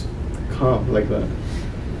they just come, like that.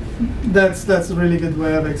 That's a really good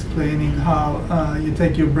way of explaining how you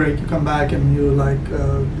take your break, you come back, and you like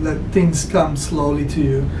let things come slowly to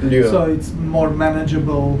you. Yeah. So it's more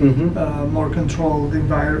manageable, more controlled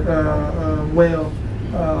way of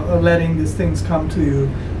letting these things come to you.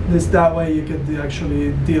 That way you can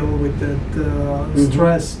actually deal with that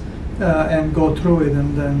stress and go through it,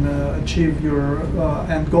 and then achieve your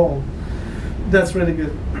end goal. That's really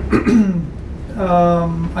good.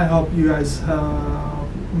 I hope you guys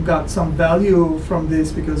got some value from this,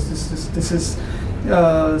 because this is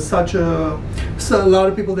so a lot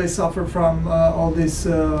of people, they suffer from all this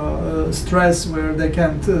stress where they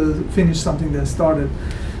can't finish something they started.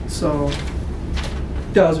 So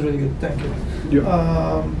that was really good. Thank you.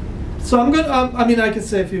 Yeah. So I'm gonna. I mean, I could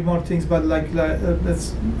say a few more things, but like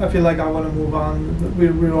I feel like I want to move on.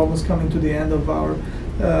 We're almost coming to the end of our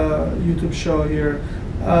YouTube show here.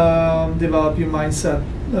 Develop Your Mindset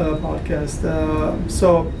podcast.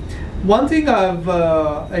 So one thing I've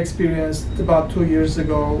experienced about 2 years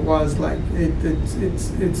ago was like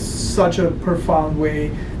it's such a profound way,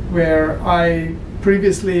 where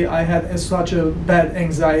previously I had such a bad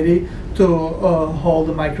anxiety to hold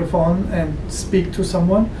a microphone and speak to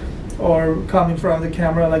someone, or come in front of the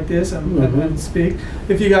camera like this and speak.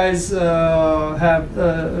 If you guys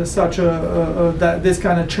have such this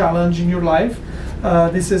kind of challenge in your life,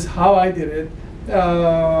 this is how I did it.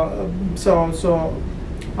 So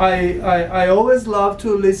I always love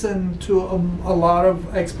to listen to a lot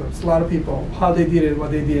of experts, a lot of people, how they did it, what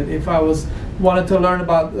they did. If I wanted to learn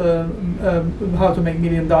about how to make $1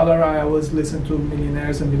 million, I always listen to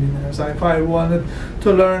millionaires and billionaires. If I wanted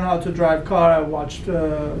to learn how to drive car, I watched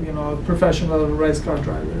professional race car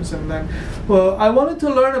drivers. And then, well, I wanted to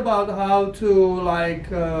learn about how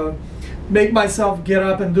to make myself get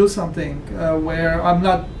up and do something where I'm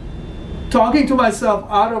not talking to myself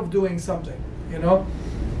out of doing something, you know.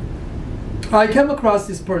 I came across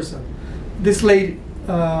this person, this lady.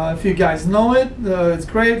 If you guys know it, it's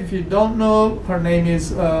great. If you don't know, her name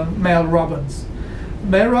is Mel Robbins.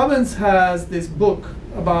 Mel Robbins has this book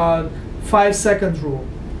about 5 second rule.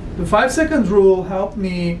 The 5 second rule helped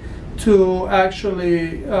me to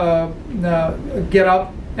actually get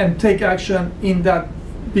up and take action in that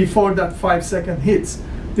before that 5 second hits.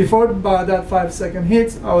 Before that 5 second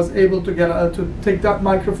hits, I was able to get to take that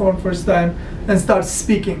microphone first time and start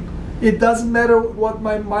speaking. It doesn't matter what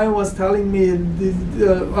my mind was telling me,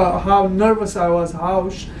 how nervous I was, how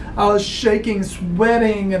I was shaking,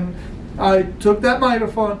 sweating, and I took that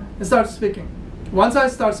microphone and started speaking. Once I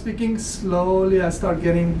start speaking, slowly I start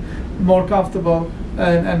getting more comfortable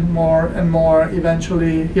and more and more.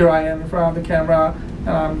 Eventually, here I am in front of the camera, and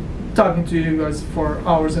I'm talking to you guys for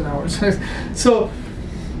hours and hours. So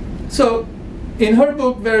in her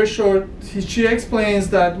book, very short, she explains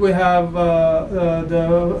that we have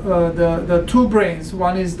the two brains.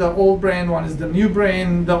 One is the old brain, one is the new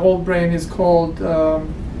brain. The old brain is called,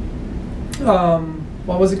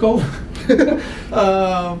 what was it called? The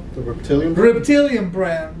reptilian brain? Reptilian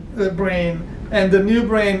brain. And the new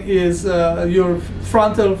brain is your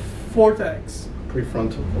frontal cortex.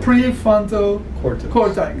 Prefrontal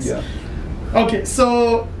cortex. Yeah. Okay,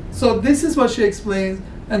 so this is what she explains.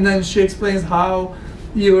 And then she explains how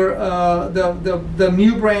your the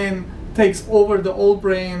new brain takes over the old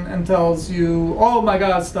brain and tells you, oh my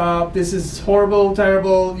God, stop, this is horrible,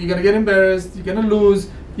 terrible, you're gonna get embarrassed, you're gonna lose,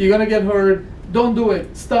 you're gonna get hurt, don't do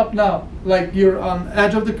it, stop now. Like you're on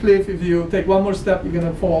edge of the cliff, if you take one more step, you're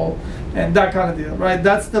gonna fall, and that kind of deal, right?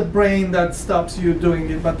 That's the brain that stops you doing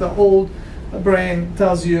it, but the old brain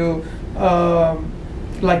tells you,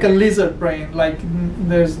 like a lizard brain, like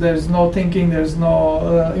there's no thinking, there's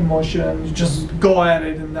no emotion, you just go at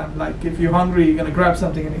it, and then like if you're hungry, you're gonna grab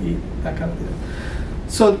something and eat, that kind of thing.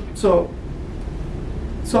 So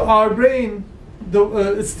our brain,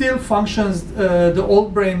 it still functions. The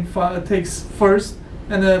old brain takes first,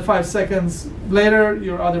 and then 5 seconds later,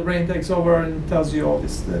 your other brain takes over and tells you all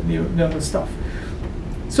this new stuff.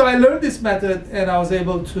 So I learned this method, and I was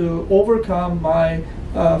able to overcome my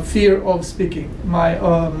fear of speaking, my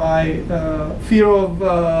fear of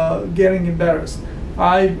getting embarrassed.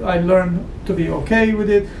 I learned to be okay with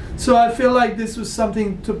it. So I feel like this was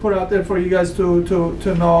something to put out there for you guys to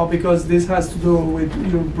know, because this has to do with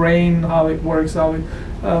your brain, how it works, how it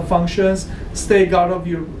functions. Stay out of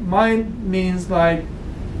your mind means like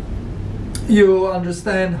you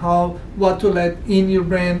understand what to let in your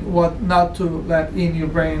brain, what not to let in your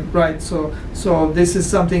brain, right? So this is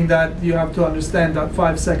something that you have to understand, that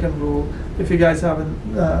 5 second rule. If you guys haven't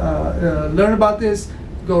learned about this,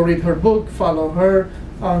 go read her book, follow her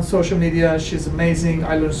on social media. She's amazing.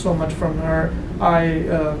 I learned so much from her.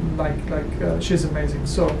 She's amazing.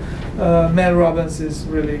 So Mel Robbins is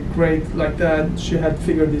really great like that. She had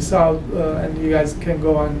figured this out, and you guys can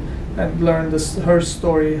go on and learn her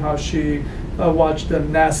story, how she watched the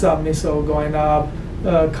NASA missile going up,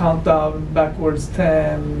 countdown backwards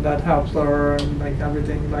 10, that helped her, and like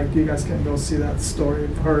everything. Like you guys can go see that story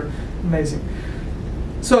of her. Amazing.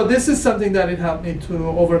 So this is something that it helped me to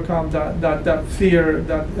overcome that fear,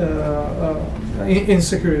 that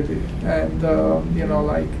insecurity, and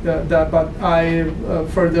that. But I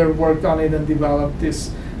further worked on it and developed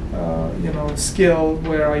this skill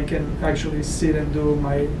where I can actually sit and do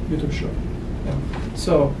my YouTube show. Yeah.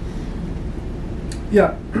 So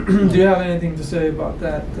yeah, do you have anything to say about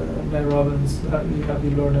that, Mel Robbins? Have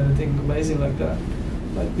you learned anything amazing like that?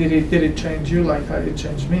 Like did it change you like how it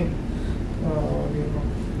changed me?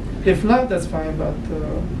 If not, that's fine. But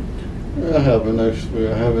I haven't actually.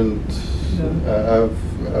 I haven't. Yeah.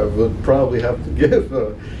 I would probably have to give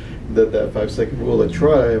that 5 second rule a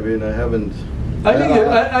try. I mean, I haven't.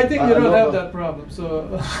 I think you don't have that problem.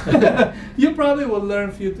 So you probably will learn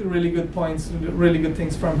a few really good points, really good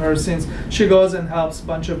things from her, since she goes and helps a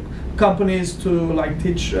bunch of companies to like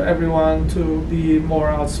teach everyone to be more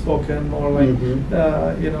outspoken, more like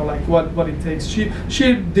like what it takes.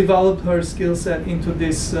 She developed her skill set into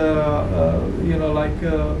this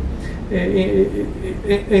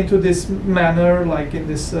into this manner, like in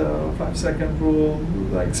this 5 second rule,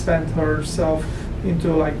 like spent herself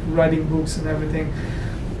into like writing books and everything.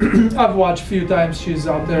 I've watched a few times. She's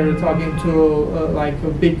out there talking to like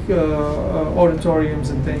big auditoriums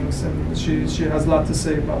and things, and she has a lot to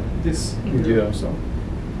say about this. Yeah. So,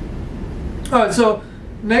 all right. So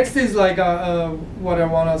next is like what I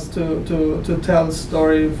want us to tell a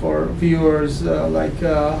story for viewers, like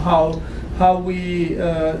how we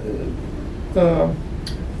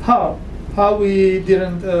how we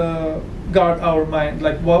didn't guard our mind.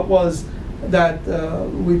 Like what was that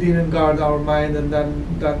we didn't guard our mind, and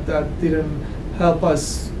then that didn't help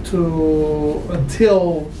us to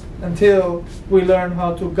until we learn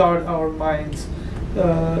how to guard our minds,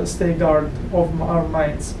 stay guard of our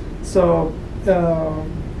minds. So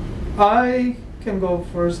I can go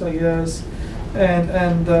first, I guess, and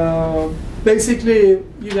basically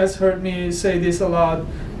you guys heard me say this a lot,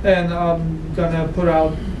 and I'm gonna put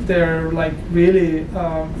out there like really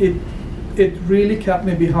it really kept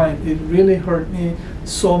me behind. It really hurt me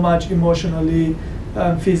so much emotionally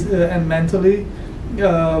and mentally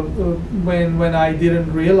when I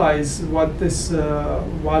didn't realize what this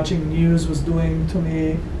watching news was doing to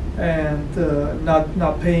me, and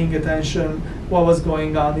not paying attention what was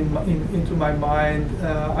going on into my mind.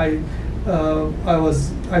 I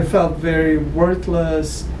felt very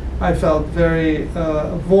worthless. I felt very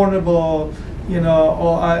vulnerable. You know,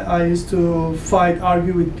 or I used to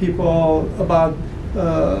argue with people about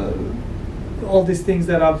all these things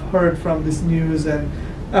that I've heard from this news, and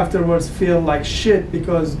afterwards feel like shit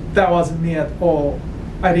because that wasn't me at all.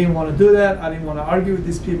 I didn't want to do that. I didn't want to argue with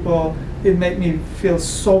these people. It made me feel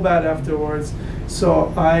so bad afterwards.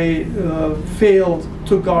 So I failed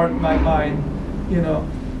to guard my mind, you know,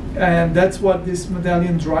 and that's what this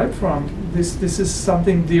medallion derived from. This is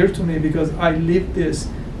something dear to me because I lived this.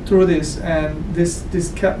 Through this, and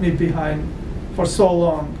this kept me behind for so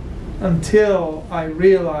long until I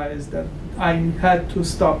realized that I had to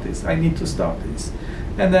stop this. I need to stop this,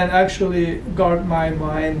 and then actually guard my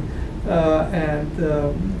mind. And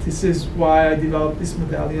this is why I developed this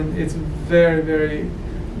medallion. It's very, very,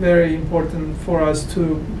 very important for us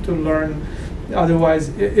to learn. Otherwise,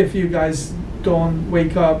 if you guys don't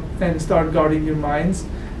wake up and start guarding your minds,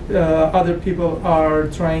 other people are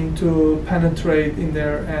trying to penetrate in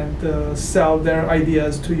there and sell their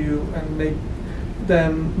ideas to you and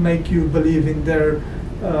make you believe in their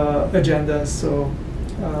agendas. So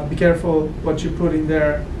be careful what you put in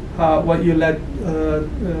there, what you let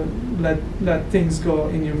things go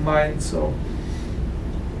in your mind. So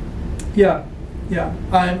yeah,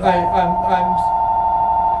 I'm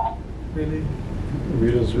really.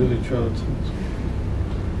 Rita's really trying to.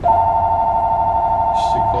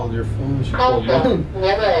 She called your phone. She called mine.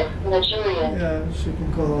 Yeah, she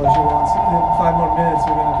can call all she wants. In 5 more minutes,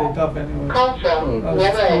 we're gonna take up anyway.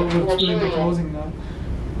 We're doing the closing now.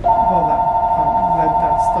 Hold on, let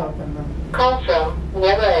that stop and then.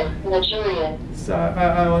 So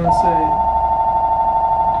I want to say.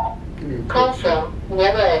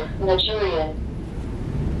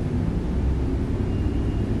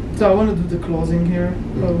 So I want to do the closing here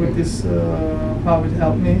with this, how it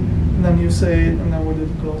helped me, and then you say it, and then we'll do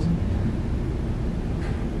the closing.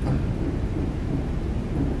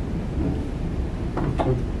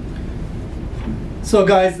 So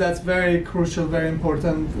guys, that's very crucial, very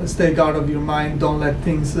important. Stay guard of your mind. Don't let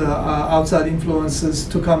things, outside influences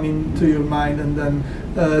to come into your mind and then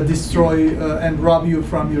destroy and rob you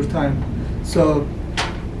from your time. So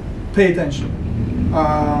pay attention.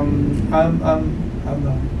 I'm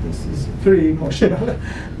done. This is pretty emotional.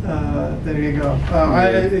 There you go.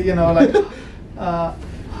 How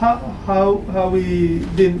we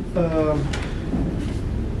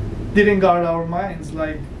didn't guard our minds,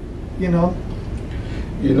 like, you know.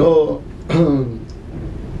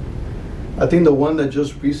 I think the one that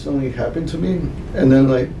just recently happened to me, and then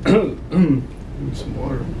like, need some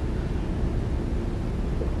water.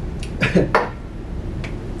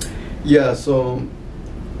 Yeah, so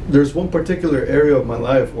there's one particular area of my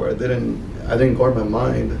life where I didn't guard my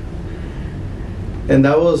mind, and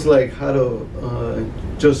that was like how to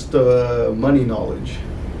just money knowledge,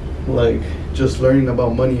 like just learning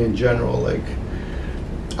about money in general. Like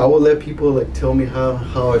I would let people like tell me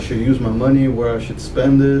how I should use my money, where I should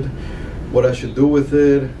spend it, what I should do with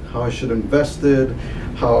it, how I should invest it,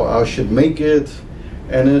 how I should make it,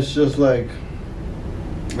 and it's just like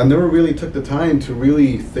I never really took the time to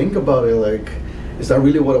really think about it. Like, is that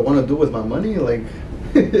really what I want to do with my money? Like,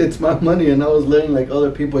 it's my money, and I was letting like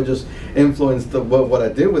other people just influence what I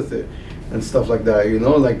did with it and stuff like that. You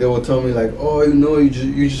know, like they would tell me like, oh,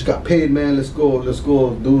 you just got paid, man. Let's go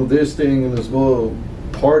do this thing, and let's go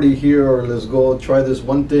party here, or let's go try this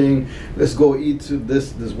one thing, let's go eat to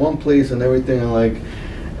this one place and everything, and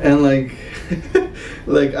like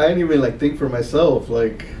like I didn't even like think for myself,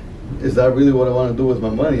 like, is that really what I want to do with my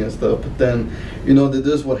money and stuff? But then, you know, that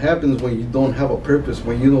this is what happens when you don't have a purpose,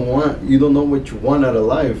 when you don't know what you want out of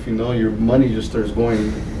life. You know, your money just starts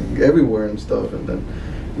going everywhere and stuff, and then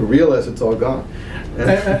you realize it's all gone.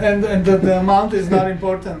 And the amount is not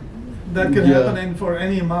important. That can Yeah. happen for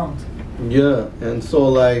any amount. Yeah, and so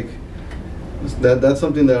like that's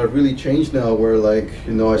something that I've really changed now, where like,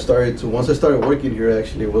 you know, once I started working here,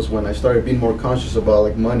 actually it was when I started being more conscious about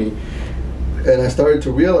like money, and I started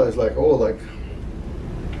to realize like, oh, like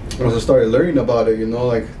once I started learning about it, you know,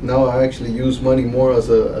 like now I actually use money more as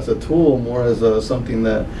a tool, more as something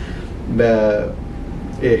that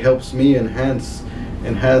it helps me enhance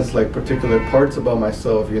like particular parts about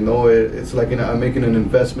myself. You know, it's like, you know, I'm making an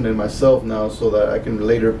investment in myself now, so that I can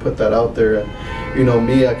later put that out there, and, you know,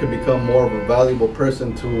 I can become more of a valuable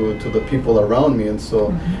person to the people around me. And so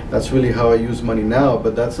that's really how I use money now.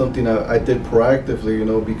 But that's something I did proactively, you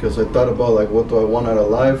know, because I thought about like, what do I want out of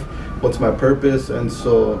life, what's my purpose, and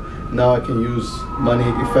so now I can use money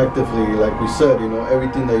effectively. Like we said, you know,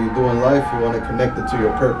 everything that you do in life, you want to connect it to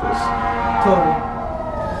your purpose. Totally.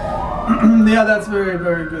 Yeah, that's very,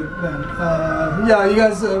 very good, man. Yeah, you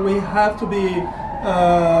guys, we have to be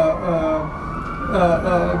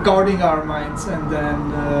guarding our minds, and then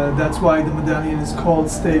that's why the medallion is called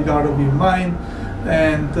 "Stay Guard of Your Mind."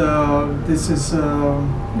 And this is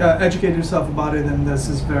educate yourself about it, and this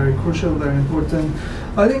is very crucial, very important.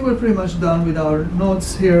 I think we're pretty much done with our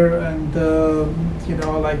notes here, and you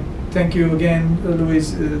know, like, thank you again,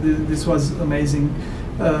 Luis. This was amazing.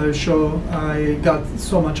 Show. I got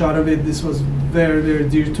so much out of it. This was very, very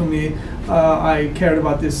dear to me. I cared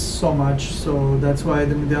about this so much, so that's why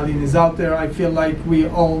the medallion is out there. I feel like we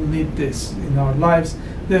all need this in our lives.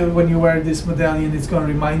 When you wear this medallion, it's going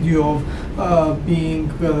to remind you of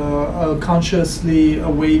being consciously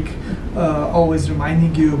awake, always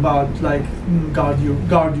reminding you about like guard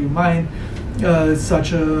your mind.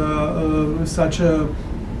 Such a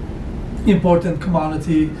important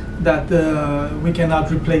commodity that we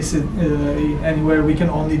cannot replace it anywhere. We can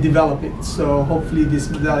only develop it. So hopefully this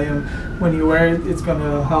medallion, when you wear it, it's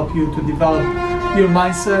gonna help you to develop your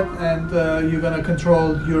mindset, and you're gonna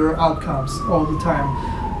control your outcomes all the time.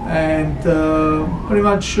 And pretty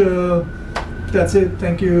much that's it.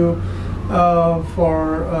 Thank you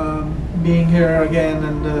for being here again,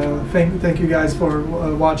 and thank you guys for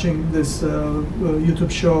watching this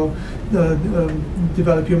YouTube show,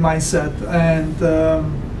 Develop Your Mindset. And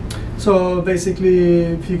so basically,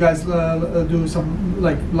 if you guys do some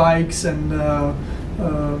like likes and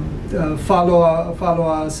follow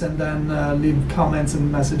us, and then leave comments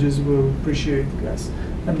and messages, we'll appreciate you guys.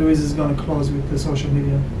 And Luis is going to close with the social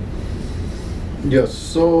media. Yes,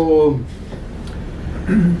 so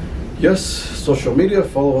yes, social media.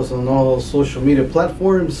 Follow us on all social media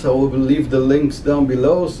platforms. I will leave the links down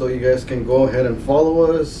below, so you guys can go ahead and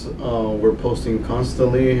follow us. We're posting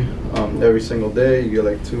constantly, every single day. You get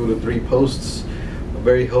like 2 to 3 posts,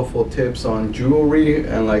 very helpful tips on jewelry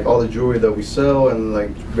and like all the jewelry that we sell, and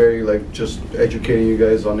like very like just educating you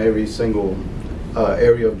guys on every single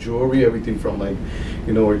area of jewelry. Everything from like,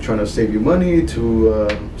 you know, we're trying to save you money to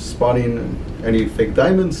spotting any fake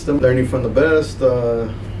diamonds, learning from the best,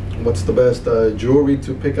 what's the best jewelry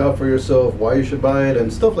to pick out for yourself, why you should buy it,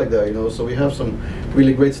 and stuff like that, you know. So we have some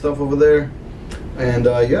really great stuff over there. And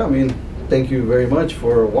yeah, I mean, thank you very much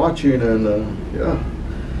for watching, and yeah.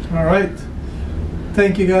 All right.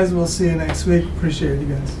 Thank you guys. We'll see you next week. Appreciate you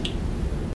guys.